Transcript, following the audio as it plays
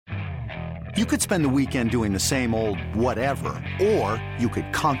You could spend the weekend doing the same old whatever, or you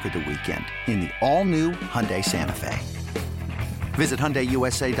could conquer the weekend in the all-new Hyundai Santa Fe. Visit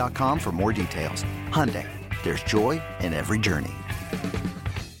HyundaiUSA.com for more details. Hyundai, there's joy in every journey.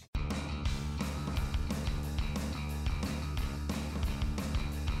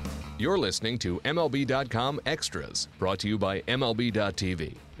 You're listening to MLB.com Extras, brought to you by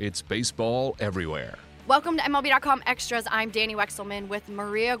MLB.tv. It's baseball everywhere. Welcome to MLB.com Extras. I'm Danny Wexelman with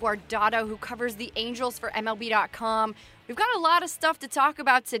Maria Guardado, who covers the Angels for MLB.com. We've got a lot of stuff to talk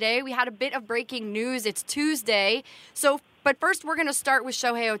about today. We had a bit of breaking news. It's Tuesday. But first, we're going to start with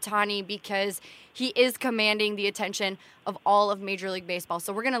Shohei Ohtani because he is commanding the attention of all of Major League Baseball.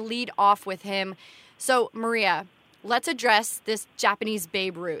 So we're going to lead off with him. So, Maria, let's address this Japanese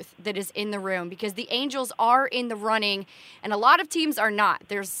Babe Ruth that is in the room because the Angels are in the running and a lot of teams are not.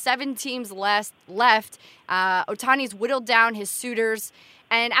 There's 7 teams left. Ohtani's whittled down his suitors.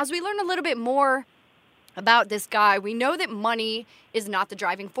 And as we learn a little bit more about this guy, we know that money is not the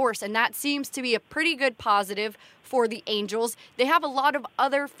driving force, and that seems to be a pretty good positive for the Angels. They have a lot of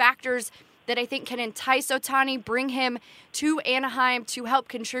other factors that I think can entice Ohtani, bring him to Anaheim to help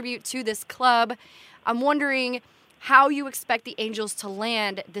contribute to this club. I'm wondering how you expect the Angels to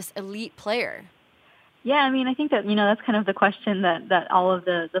land this elite player. Yeah, I mean, I think that, that's kind of the question that all of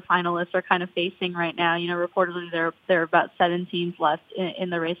the finalists are kind of facing right now. Reportedly there are about 7 teams left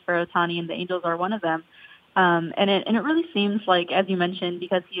in the race for Ohtani, and the Angels are one of them. And it really seems like, as you mentioned,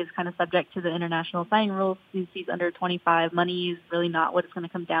 because he is kind of subject to the international signing rules, since he's under 25, money is really not what it's going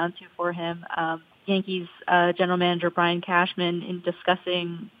to come down to for him. Yankees general manager Brian Cashman, in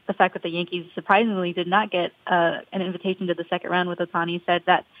discussing the fact that the Yankees surprisingly did not get an invitation to the second round with Ohtani, said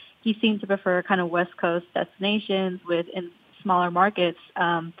that he seemed to prefer kind of West Coast destinations in smaller markets.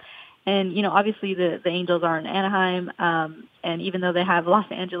 And obviously the Angels are in Anaheim, and even though they have Los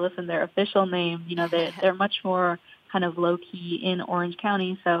Angeles in their official name, they're much more kind of low key in Orange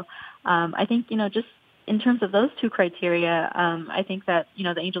County. So I think just in terms of those 2 criteria, I think that,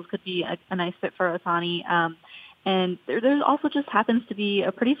 the Angels could be a nice fit for Ohtani. And there also just happens to be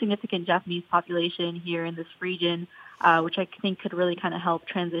a pretty significant Japanese population here in this region, which I think could really kind of help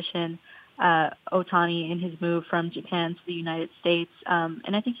transition Ohtani in his move from Japan to the United States.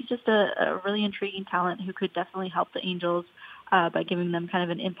 And I think he's just a really intriguing talent who could definitely help the Angels by giving them kind of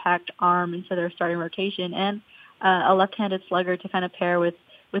an impact arm into their starting rotation and a left-handed slugger to kind of pair with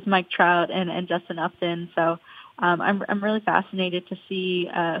Mike Trout and Justin Upton. So I'm really fascinated to see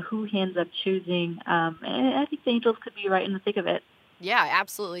who he ends up choosing. And I think the Angels could be right in the thick of it. Yeah, I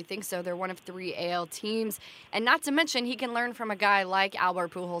absolutely think so. They're one of 3 AL teams. And not to mention, he can learn from a guy like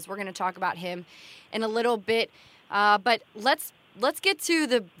Albert Pujols. We're going to talk about him in a little bit. But let's get to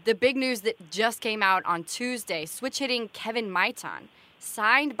the big news that just came out on Tuesday. Switch-hitting Kevin Maitan,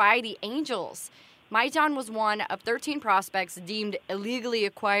 signed by the Angels. Maitan was one of 13 prospects deemed illegally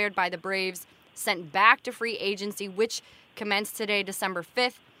acquired by the Braves, sent back to free agency, which commenced today, December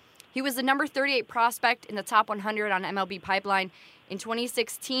 5th. He was the number 38 prospect in the top 100 on MLB Pipeline. In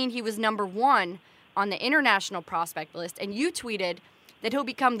 2016, he was number 1 on the international prospect list, and you tweeted that he'll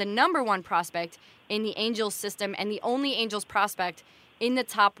become the number 1 prospect in the Angels system and the only Angels prospect in the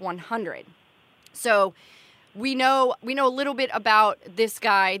top 100. So we know a little bit about this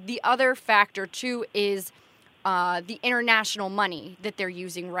guy. The other factor, too, is the international money that they're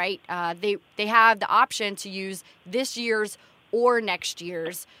using, right? They have the option to use this year's or next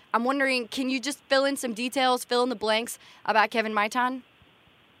year's. I'm wondering, can you just fill in some details, fill in the blanks about Kevin Maitan?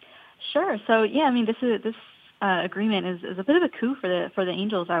 Sure. So, yeah, I mean, this agreement is a bit of a coup for the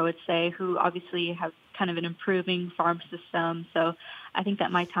Angels, I would say, who obviously have kind of an improving farm system. So I think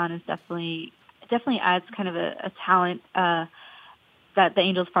that Maitan is definitely adds kind of a talent that the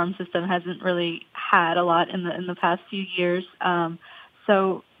Angels farm system hasn't really had a lot in the past few years.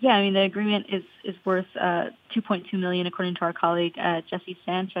 So yeah, I mean, the agreement is worth $2.2 million according to our colleague Jesse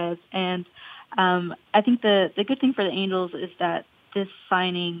Sanchez, and I think the good thing for the Angels is that this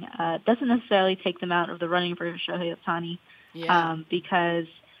signing doesn't necessarily take them out of the running for Shohei Ohtani, because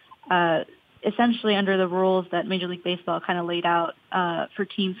essentially under the rules that Major League Baseball kind of laid out for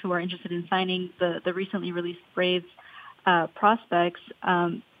teams who are interested in signing the recently released Braves prospects,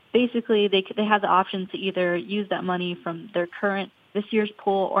 basically they have the option to either use that money from their this year's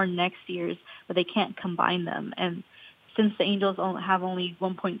pool or next year's, but they can't combine them. And since the Angels have only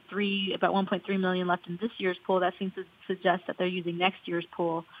about 1.3 million left in this year's pool, that seems to suggest that they're using next year's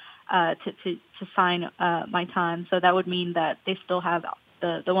pool to sign Maitan. So that would mean that they still have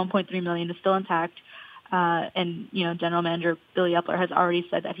the 1.3 million is still intact. And General Manager Billy Epler has already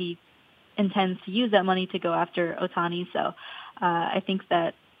said that he intends to use that money to go after Ohtani. So I think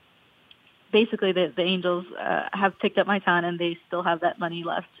that basically the Angels have picked up Maitan, and they still have that money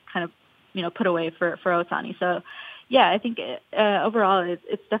left, kind of, put away for Ohtani. So, yeah, I think overall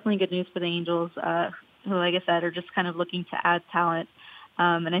it's definitely good news for the Angels, who, like I said, are just kind of looking to add talent.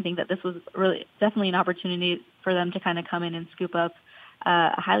 And I think that this was really definitely an opportunity for them to kind of come in and scoop up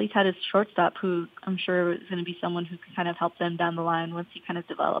a highly touted shortstop who I'm sure is going to be someone who can kind of help them down the line once he kind of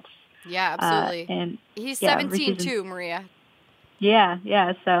develops. Yeah, absolutely. And he's 17 too, Maria.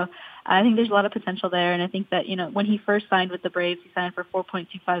 Yeah. So I think there's a lot of potential there, and I think that when he first signed with the Braves, he signed for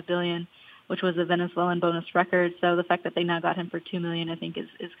 $4.25 billion, which was a Venezuelan bonus record. So the fact that they now got him for $2 million, I think,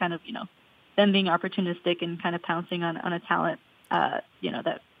 is kind of them being opportunistic and kind of pouncing on a talent that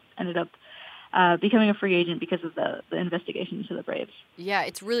ended up becoming a free agent because of the investigation into the Braves. Yeah,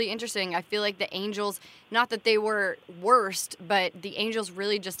 it's really interesting. I feel like the Angels, not that they were worst, but the Angels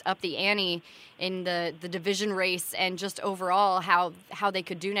really just upped the ante in the division race and just overall how they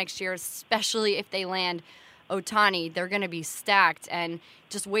could do next year, especially if they land Ohtani. They're going to be stacked, and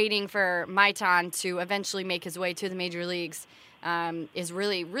just waiting for Maitan to eventually make his way to the major leagues is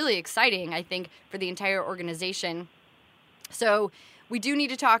really, really exciting, I think, for the entire organization. So we do need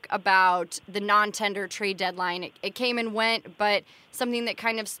to talk about the non-tender trade deadline. It came and went, but something that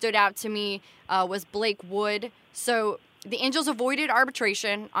kind of stood out to me was Blake Wood. So the Angels avoided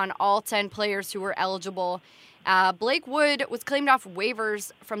arbitration on all 10 players who were eligible. Blake Wood was claimed off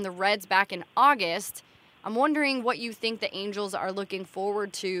waivers from the Reds back in August. I'm wondering what you think the Angels are looking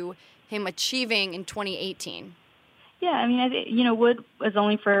forward to him achieving in 2018. Yeah, I mean, I think, Wood was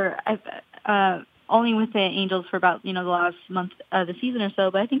only with the Angels for about, the last month of the season or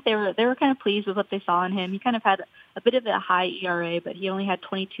so, but I think they were kind of pleased with what they saw in him. He kind of had a bit of a high ERA, but he only had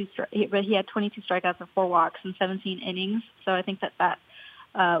 22 strikeouts and 4 walks in 17 innings. So I think that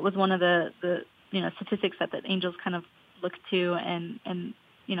was one of the statistics that the Angels kind of looked to and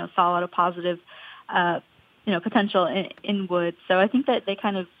saw a lot of positive potential in Wood. So I think that they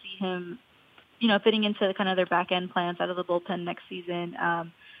kind of see him fitting into kind of their back end plans out of the bullpen next season.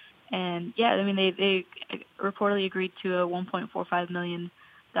 And yeah, I mean, they reportedly agreed to a $1.45 million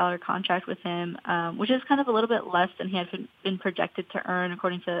contract with him, which is kind of a little bit less than he had been projected to earn,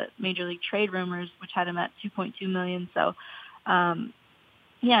 according to Major League Trade Rumors, which had him at $2.2 million. So,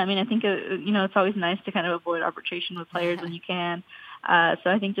 yeah, I mean, I think it's always nice to kind of avoid arbitration with players when you can. So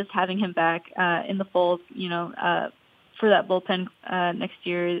I think just having him back in the fold, for that bullpen next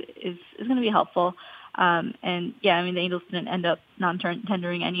year is going to be helpful. And yeah, I mean, the Angels didn't end up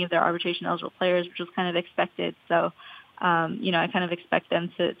non-tendering any of their arbitration-eligible players, which was kind of expected. So, I kind of expect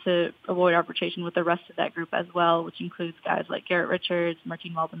them to avoid arbitration with the rest of that group as well, which includes guys like Garrett Richards,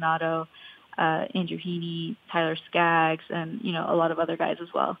 Martin Maldonado, Andrew Heaney, Tyler Skaggs, and, a lot of other guys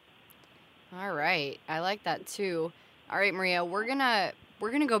as well. All right. I like that too. All right, Maria, we're gonna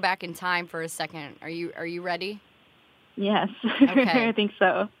go back in time for a second. Are you ready? Yes. Okay. I think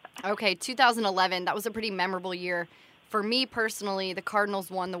so. Okay, 2011, that was a pretty memorable year. For me personally, the Cardinals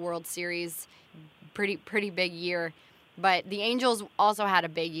won the World Series. Pretty big year. But the Angels also had a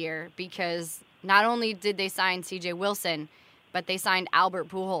big year because not only did they sign C.J. Wilson, but they signed Albert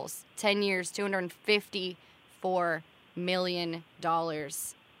Pujols. 10 years, $254 million.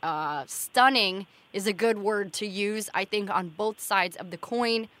 Stunning is a good word to use, I think, on both sides of the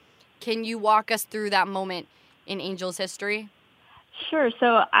coin. Can you walk us through that moment in Angels history? Sure.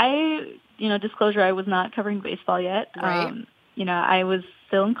 So disclosure, I was not covering baseball yet. Right. I was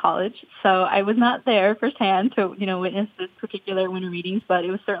still in college, so I was not there firsthand to, witness this particular winter meetings, but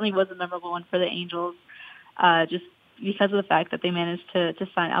it certainly was a memorable one for the Angels, just because of the fact that they managed to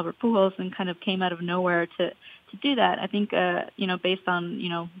sign Albert Pujols and kind of came out of nowhere to do that. I think, based on,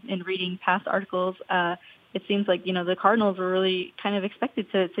 in reading past articles, it seems like, the Cardinals were really kind of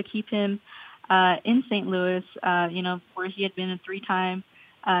expected to keep him in St. Louis, where he had been a 3-time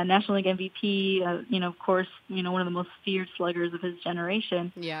National League MVP, of course, one of the most feared sluggers of his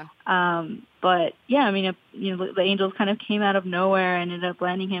generation. Yeah. But yeah, I mean, the Angels kind of came out of nowhere and ended up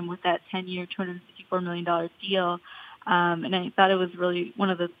landing him with that 10-year, $254 million deal. And I thought it was really one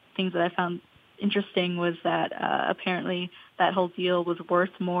of the things that I found interesting was that apparently that whole deal was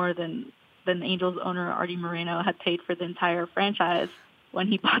worth more than the Angels owner Artie Moreno had paid for the entire franchise when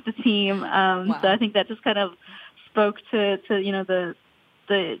he bought the team. Wow. So I think that just kind of spoke to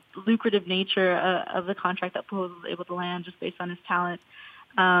the lucrative nature of the contract that Pujols was able to land just based on his talent.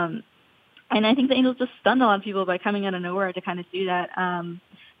 And I think the Angels just stunned a lot of people by coming out of nowhere to kind of do that.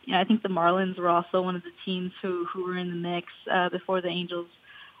 I think the Marlins were also one of the teams who were in the mix before the Angels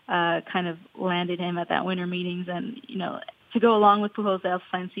kind of landed him at that winter meetings. And, to go along with Pujols, they also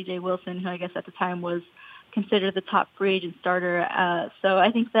signed C.J. Wilson, who I guess at the time was considered the top free agent starter. So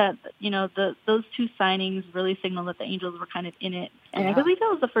I think that, those two signings really signal that the Angels were kind of in it. And I believe that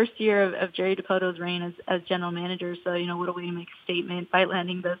was the first year of Jerry Dipoto's reign as general manager. So, what a way to make a statement by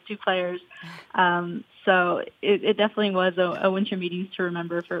landing those two players. So it definitely was a winter meetings to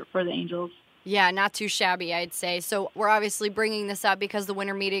remember for the Angels. Yeah, not too shabby, I'd say. So we're obviously bringing this up because the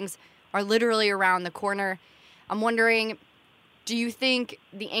winter meetings are literally around the corner. I'm wondering, do you think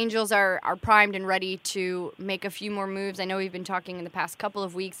the Angels are primed and ready to make a few more moves? I know we've been talking in the past couple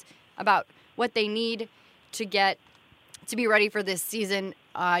of weeks about what they need to get to be ready for this season.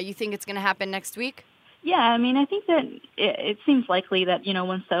 You think it's going to happen next week? Yeah, I mean, I think that it seems likely that,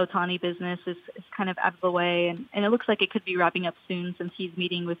 once the Ohtani business is kind of out of the way, and it looks like it could be wrapping up soon since he's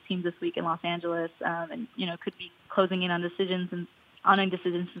meeting with teams this week in Los Angeles, and, could be closing in on decisions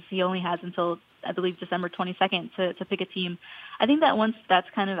since he only has until, I believe, December 22nd to pick a team. I think that once that's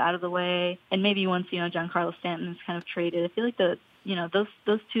kind of out of the way, and maybe once, Giancarlo Stanton is kind of traded, I feel like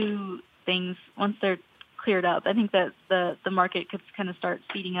those two things, once they're cleared up, I think that the market could kind of start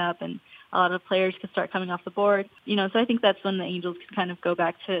speeding up and a lot of players could start coming off the board. So I think that's when the Angels could kind of go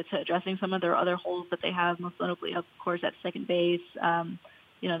back to addressing some of their other holes that they have, most notably, of course, at second base,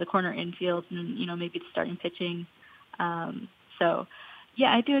 the corner infield, and, maybe the starting pitching. So,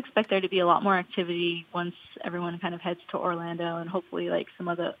 yeah, I do expect there to be a lot more activity once everyone kind of heads to Orlando, and hopefully, some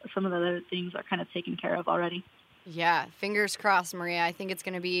of the other things are kind of taken care of already. Yeah, fingers crossed, Maria. I think it's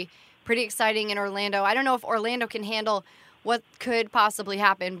going to be pretty exciting in Orlando. I don't know if Orlando can handle what could possibly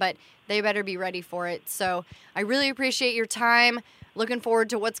happen, but they better be ready for it. So I really appreciate your time. Looking forward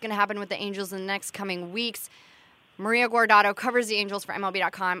to what's going to happen with the Angels in the next coming weeks. Maria Guardado covers the Angels for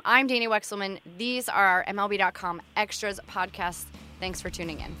MLB.com. I'm Danny Wexelman. These are our MLB.com Extras podcasts. Thanks for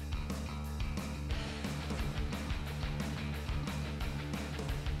tuning in.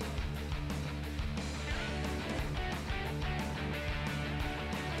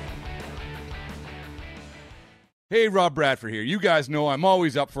 Hey, Rob Bradford here. You guys know I'm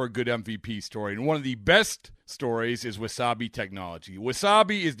always up for a good MVP story, and one of the best stories is Wasabi Technology.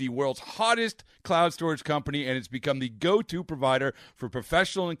 Wasabi is the world's hottest cloud storage company, and it's become the go-to provider for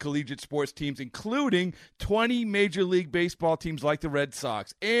professional and collegiate sports teams, including 20 Major League Baseball teams like the Red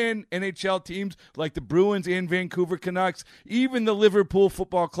Sox and NHL teams like the Bruins and Vancouver Canucks. Even the Liverpool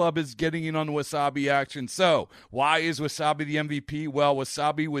Football Club is getting in on the Wasabi action. So, why is Wasabi the MVP? Well,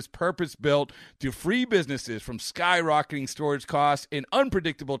 Wasabi was purpose-built to free businesses from skyrocketing storage costs and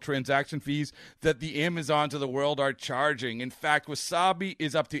unpredictable transaction fees that the Amazons of the world are charging. In fact, Wasabi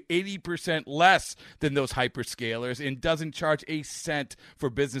is up to 80% less than those hyperscalers and doesn't charge a cent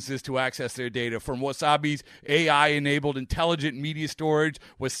for businesses to access their data. From Wasabi's AI-enabled intelligent media storage,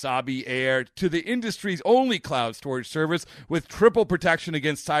 Wasabi Air, to the industry's only cloud storage service with triple protection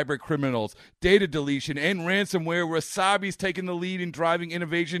against cyber criminals, data deletion, and ransomware, Wasabi's taken the lead in driving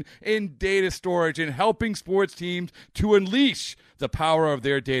innovation in data storage and helping sports teams to unleash the power of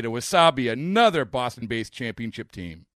their data. Wasabi, another Boston-based championship team.